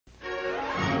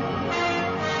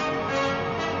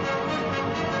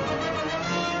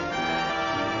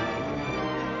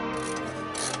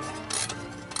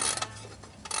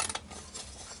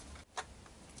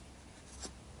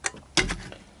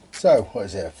So, what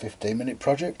is it, a 15-minute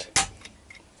project?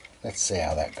 Let's see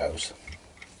how that goes.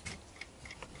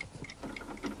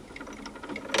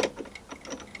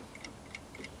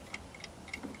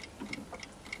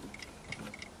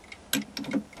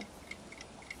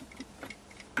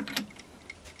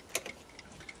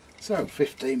 So,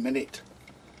 15-minute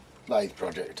lathe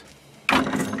project. So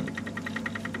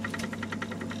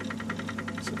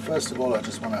first of all, I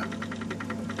just want to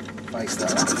face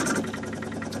that up.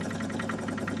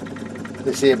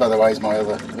 This here, by the way, is my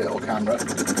other little camera.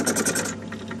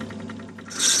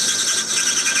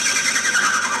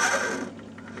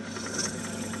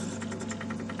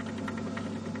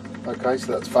 Okay,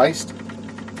 so that's faced.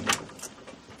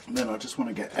 And then I just want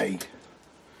to get a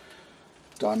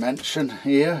dimension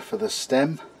here for the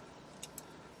stem,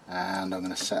 and I'm going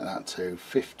to set that to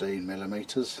 15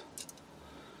 millimeters.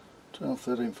 12,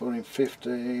 13, 14,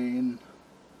 15,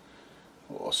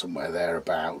 or somewhere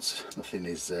thereabouts.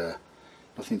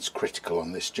 Nothing's critical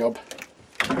on this job.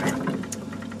 I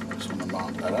just want to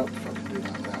mark that up if I can do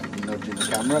that without nudging the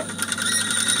camera.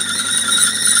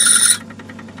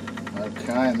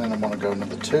 Okay, and then I want to go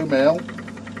another 2 mil,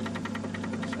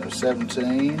 so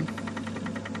 17.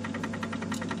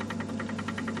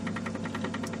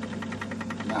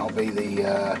 And that'll be the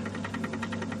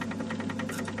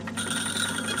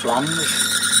flange,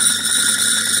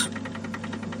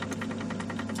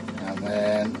 and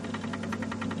then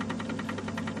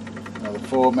another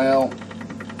 4 mil,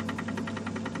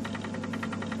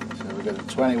 so we've got a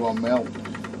 21 mil,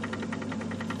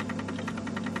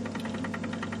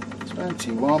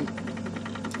 21,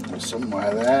 or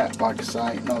somewhere there. Like I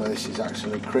say, none of this is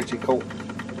actually critical,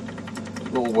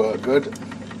 it'll all work good.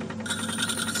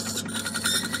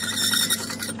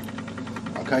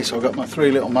 Okay, so I've got my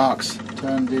 3 little marks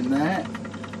turned in there.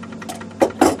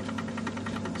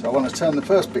 So I want to turn the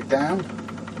first bit down,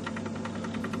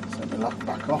 set the lock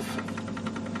back off,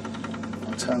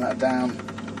 I'll turn that down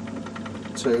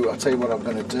to, I'll tell you what I'm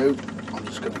going to do, I'm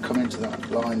just going to come into that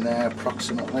line there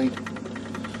approximately.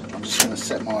 I'm just going to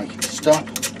set my stop.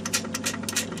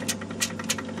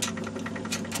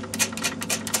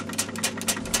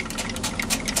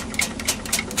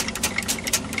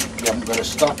 You haven't got to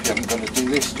stop, you haven't got to do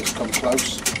this, just come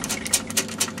close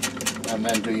and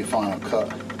then do your final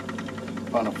cut,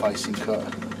 final facing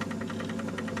cut.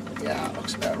 Yeah, that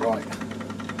looks about right.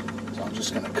 So I'm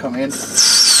just going to come in, take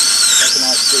a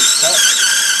nice deep cut.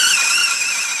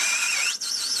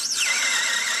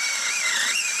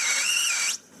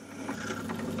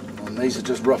 And these are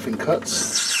just roughing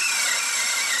cuts.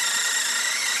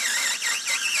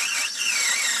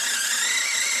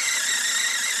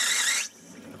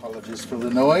 Apologies for the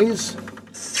noise.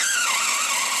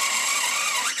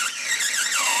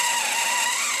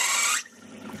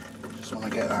 Just want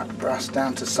to get that brass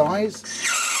down to size.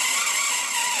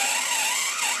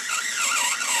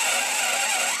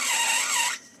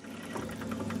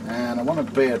 And I want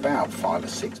to be about 5 or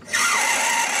 6 mil.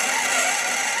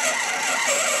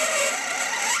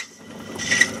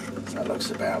 So that looks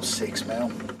about 6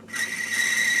 mil.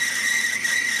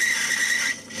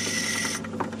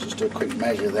 Just do a quick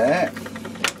measure there.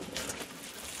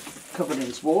 Covered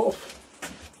in swarf.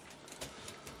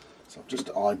 So I've just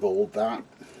eyeballed that.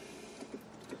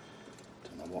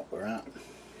 Don't know what we're at.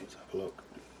 Let's have a look.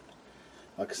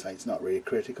 Like I say, it's not really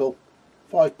critical.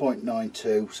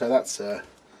 5.92. So that's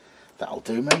that'll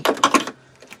do me. So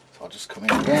I'll just come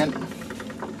in again.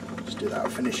 Just do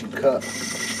that finishing cut.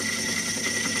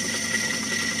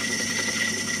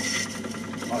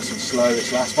 Nice and slow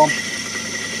this last one.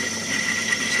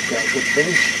 Just to get a good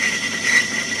finish.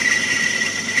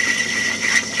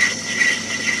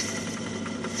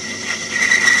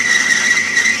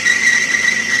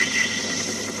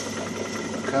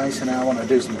 Okay, so now I want to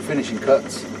do some finishing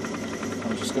cuts.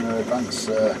 I'm just going to advance,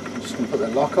 I'm just going to put the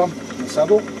lock on the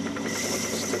saddle.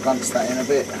 Just advance that in a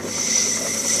bit.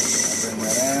 Bring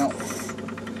that out. A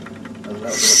little bit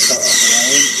of cut off the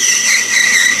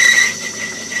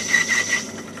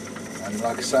line. And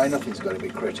like I say, nothing's got to be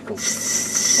critical.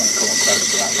 Just want to come on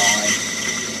close to that line.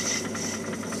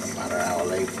 Doesn't matter how I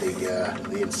leave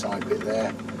the inside bit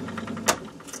there.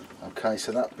 Okay,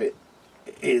 so that bit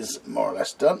is more or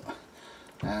less done.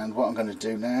 And what I'm going to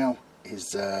do now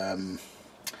is I'm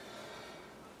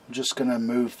just going to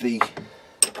move the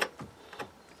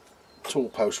tool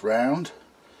post round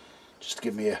just to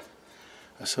give me a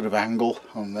sort of angle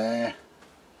on there.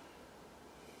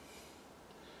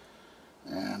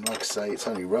 And like I say, it's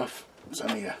only rough, it's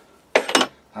only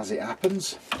as it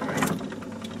happens. So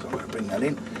I'm going to bring that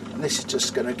in, and this is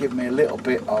just going to give me a little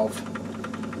bit of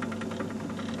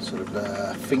sort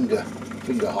of finger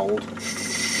hold.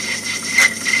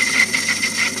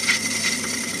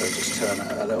 turn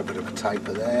a little bit of a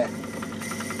taper there,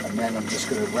 and then I'm just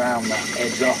going to round that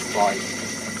edge off by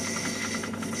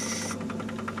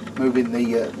moving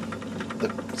the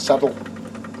saddle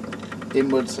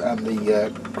inwards and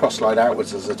the cross slide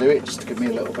outwards as I do it, just to give me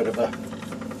a little bit of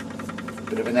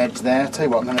an edge there. Tell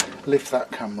you what, I'm going to lift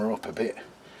that camera up a bit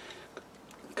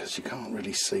because you can't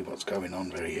really see what's going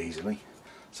on very easily.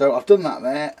 So I've done that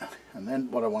there, and then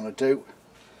what I want to do,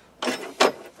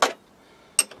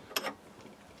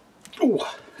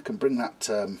 I can bring that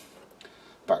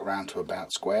back round to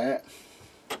about square,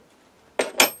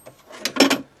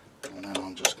 and then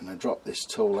I'm just going to drop this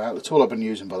tool out. The tool I've been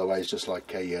using, by the way, is just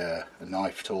like a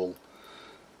knife tool.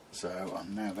 So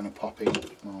I'm now going to pop in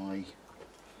my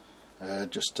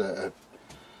just a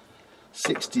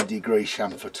 60-degree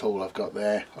chamfer tool I've got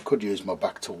there. I could use my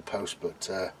back tool post, but it's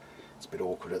a bit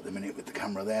awkward at the minute with the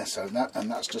camera there. So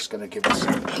that's just going to give us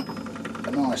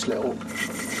a nice little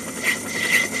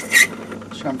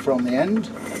chamfer on the end,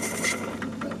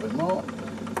 a little bit more.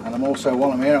 And I'm also,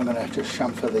 while I'm here, I'm going to just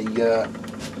chamfer the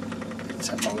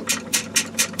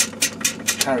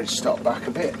carriage stop back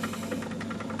a bit.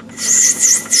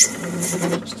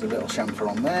 Just a little chamfer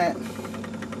on there.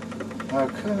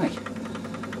 Okay,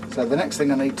 so the next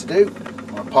thing I need to do, I'm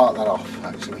going to part that off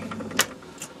actually.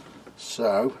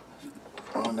 So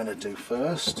what I'm going to do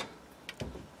first,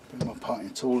 bring my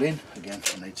parting tool in. Again,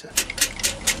 I need to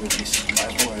move this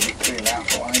label and clear out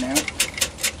the line out.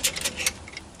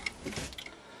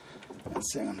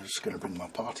 That's it. I'm just going to bring my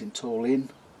parting tool in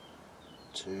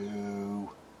to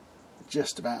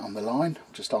just about on the line,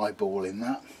 just eyeballing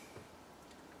that.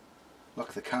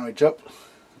 Lock the carriage up.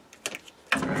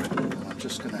 I'm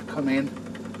just going to come in.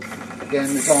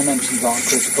 Again, the dimensions aren't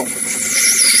critical. I'm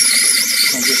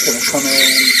just going to come in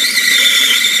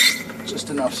just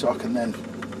enough so I can then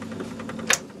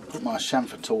put my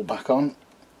chamfer tool back on,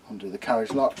 undo the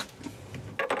carriage lock,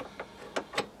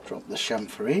 drop the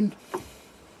chamfer in,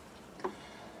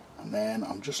 and then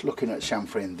I'm just looking at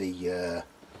chamfering the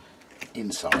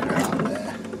inside of that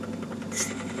there.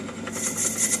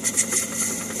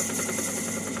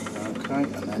 Okay,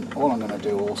 and then all I'm going to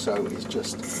do also is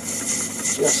just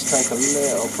take a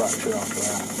little fraction off of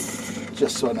that,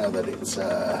 just so I know that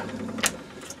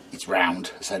it's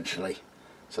round essentially,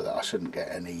 so that I shouldn't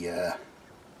get any.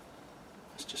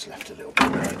 It's just left a little bit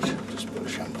of edge. Just put a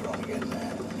chamfer on again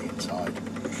there on the inside.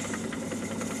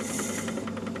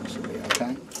 Should be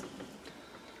okay.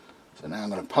 So now I'm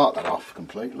going to part that off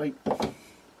completely. I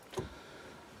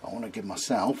want to give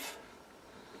myself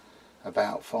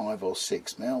about 5 or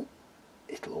 6 mil.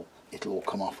 It'll all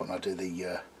come off when I do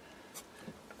the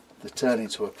turning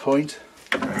to a point.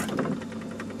 So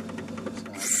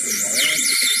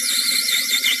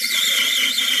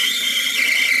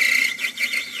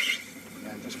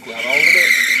and just grab hold of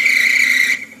it.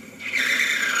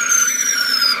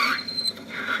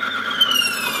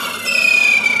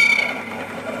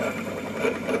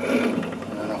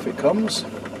 And then off it comes.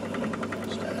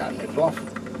 Just take that nipple off.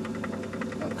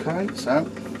 Okay, so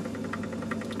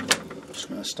just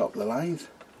going to stop the lathe.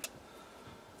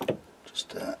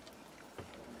 Just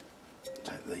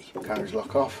take the carriage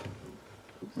lock off,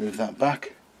 move that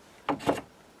back,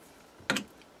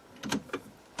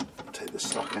 take the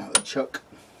stock out of the chuck,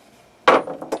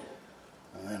 and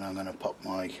then I'm going to pop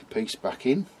my piece back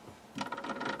in.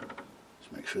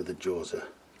 Just make sure the jaws are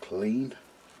clean.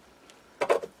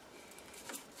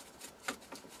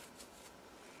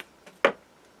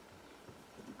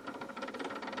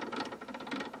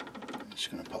 Just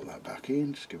going to pop that back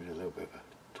in, just give it a little bit of a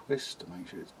twist to make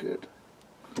sure it's good.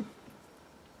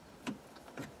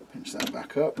 Pinch that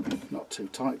back up, not too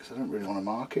tight because I don't really want to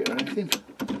mark it or anything.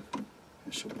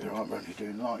 It should be alright, we're only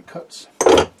doing light cuts.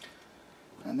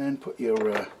 And then put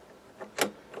your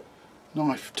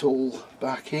knife tool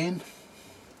back in,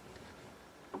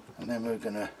 and then we're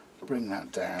going to bring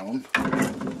that down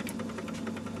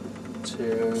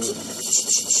to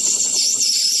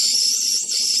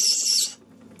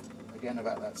again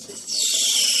about that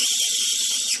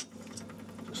 6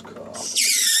 mil. Just cut off.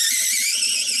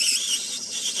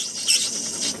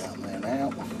 Down there now.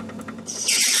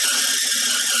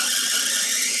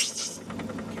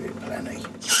 Give it plenty.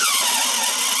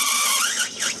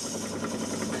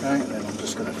 Okay, and then I'm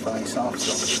just going to face off,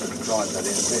 so I'm just going to drive that in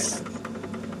a bit.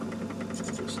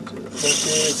 Just do the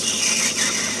edges.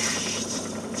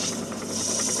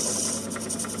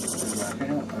 Back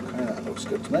out. Okay, that looks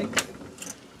good to me.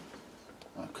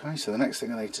 Okay, so the next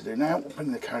thing I need to do now, we'll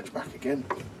bring the carriage back again.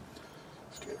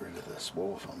 Let's get rid of the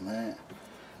swarf on there.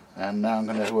 And now I'm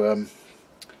going to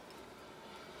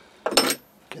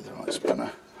get the right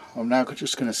spanner. I'm now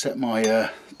just going to set my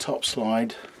top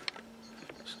slide.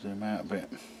 Just zoom out a bit.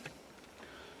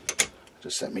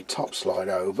 Just set my top slide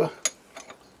over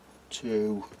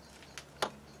to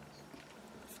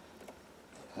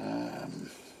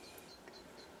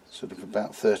sort of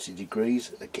about 30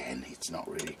 degrees. Again, it's not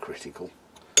really critical,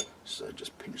 so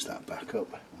just pinch that back up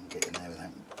and get in there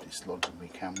without dislodging my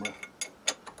camera.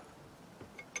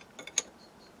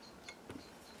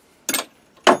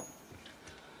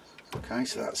 Okay,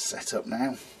 so that's set up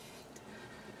now,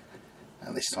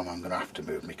 and this time I'm going to have to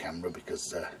move my camera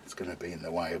because it's going to be in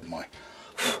the way of my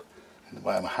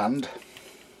hand.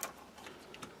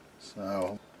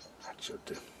 So that should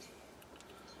do.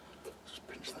 Just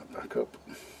pinch that back up.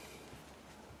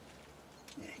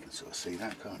 Yeah, you can sort of see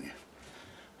that, can't you?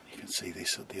 You can see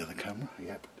this at the other camera.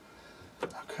 Yep.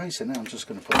 Okay, so now I'm just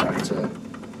going to put that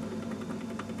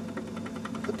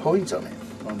the point on it.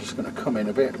 I'm just going to come in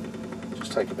a bit.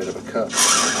 Just take a bit of a cut.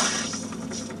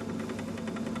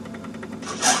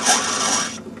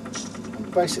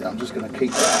 And basically I'm just going to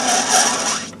keep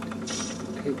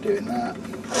doing that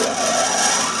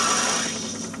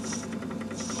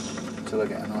until I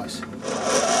get a nice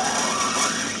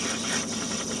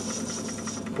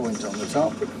point on the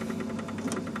top.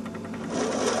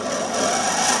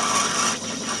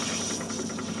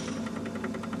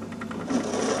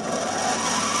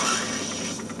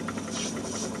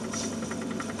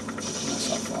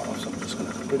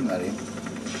 Bring that in.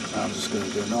 Now I'm just going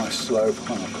to do a nice slow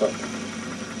final cut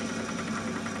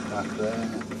back there.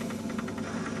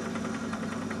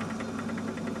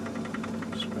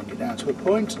 Just bring it down to a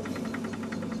point.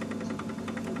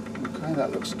 Okay,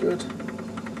 that looks good.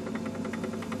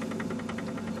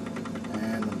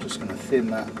 And I'm just going to thin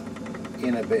that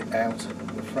in a bit out,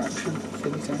 the fraction,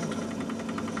 thin it out.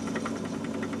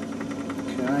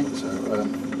 Okay, so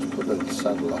just put the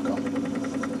saddle lock on.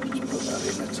 Just put that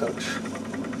in a touch.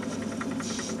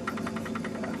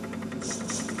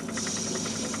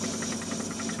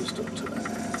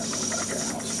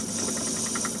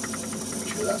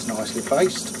 That's nicely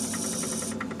placed.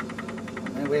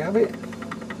 And there we have it.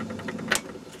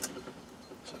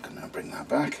 So I can now bring that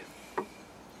back.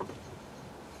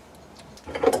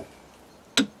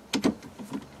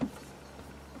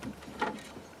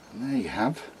 And there you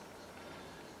have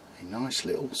a nice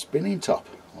little spinning top.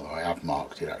 Although I have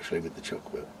marked it actually with the chuck,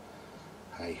 but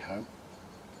hey ho.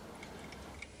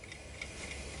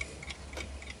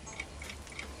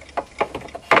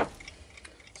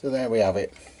 So there we have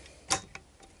it.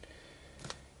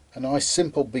 A nice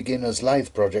simple beginner's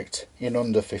lathe project in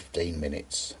under 15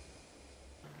 minutes.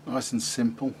 Nice and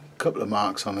simple. A couple of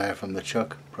marks on there from the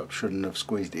chuck. Perhaps shouldn't have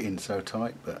squeezed it in so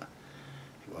tight, but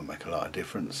it won't make a lot of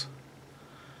difference.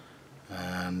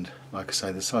 And like I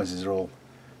say, the sizes are all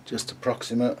just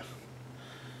approximate.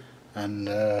 And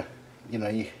you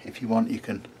know, if you want, you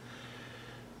can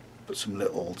put some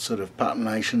little sort of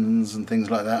patinations and things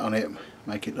like that on it,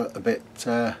 make it look a bit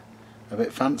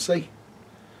fancy.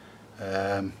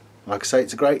 Like I say,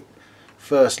 it's a great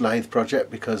first lathe project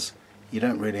because you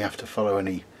don't really have to follow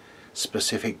any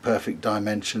specific perfect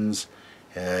dimensions.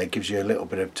 It gives you a little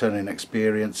bit of turning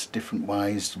experience, different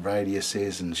ways,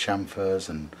 radiuses and chamfers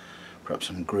and perhaps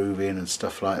some grooving and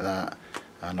stuff like that.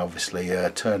 And obviously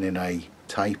turning a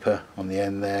taper on the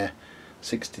end there,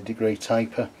 60-degree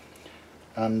taper.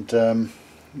 And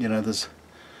you know, you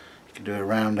can do a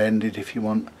round-ended if you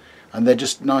want. And they're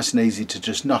just nice and easy to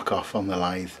just knock off on the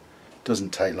lathe.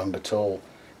 Doesn't take long at all,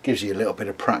 gives you a little bit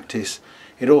of practice.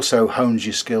 It also hones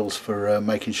your skills for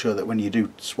making sure that when you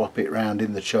do swap it round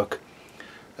in the chuck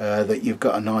that you've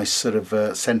got a nice sort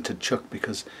of centered chuck,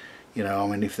 because you know, I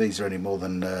mean, if these are any more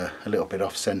than a little bit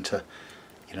off center,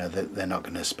 you know, they're not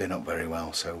going to spin up very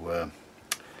well. So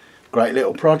great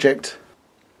little project.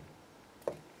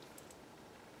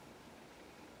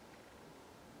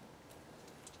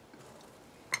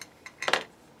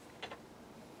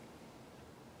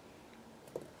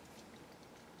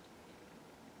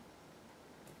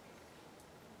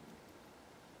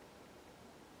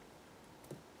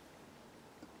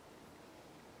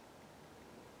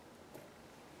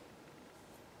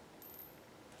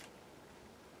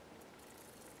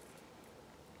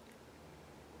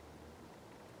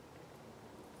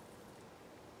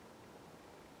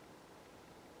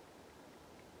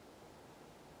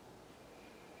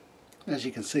 As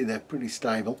you can see, they're pretty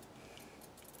stable.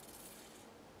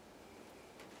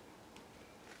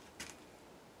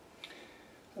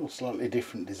 All slightly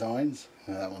different designs.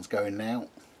 That one's going now.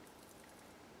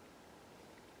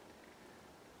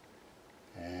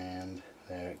 And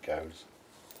there it goes.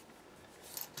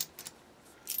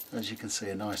 As you can see,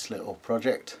 a nice little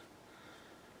project.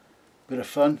 Bit of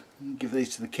fun. Give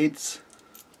these to the kids.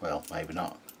 Well, maybe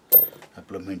not. a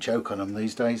blooming joke on them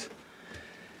these days.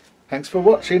 Thanks for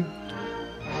watching.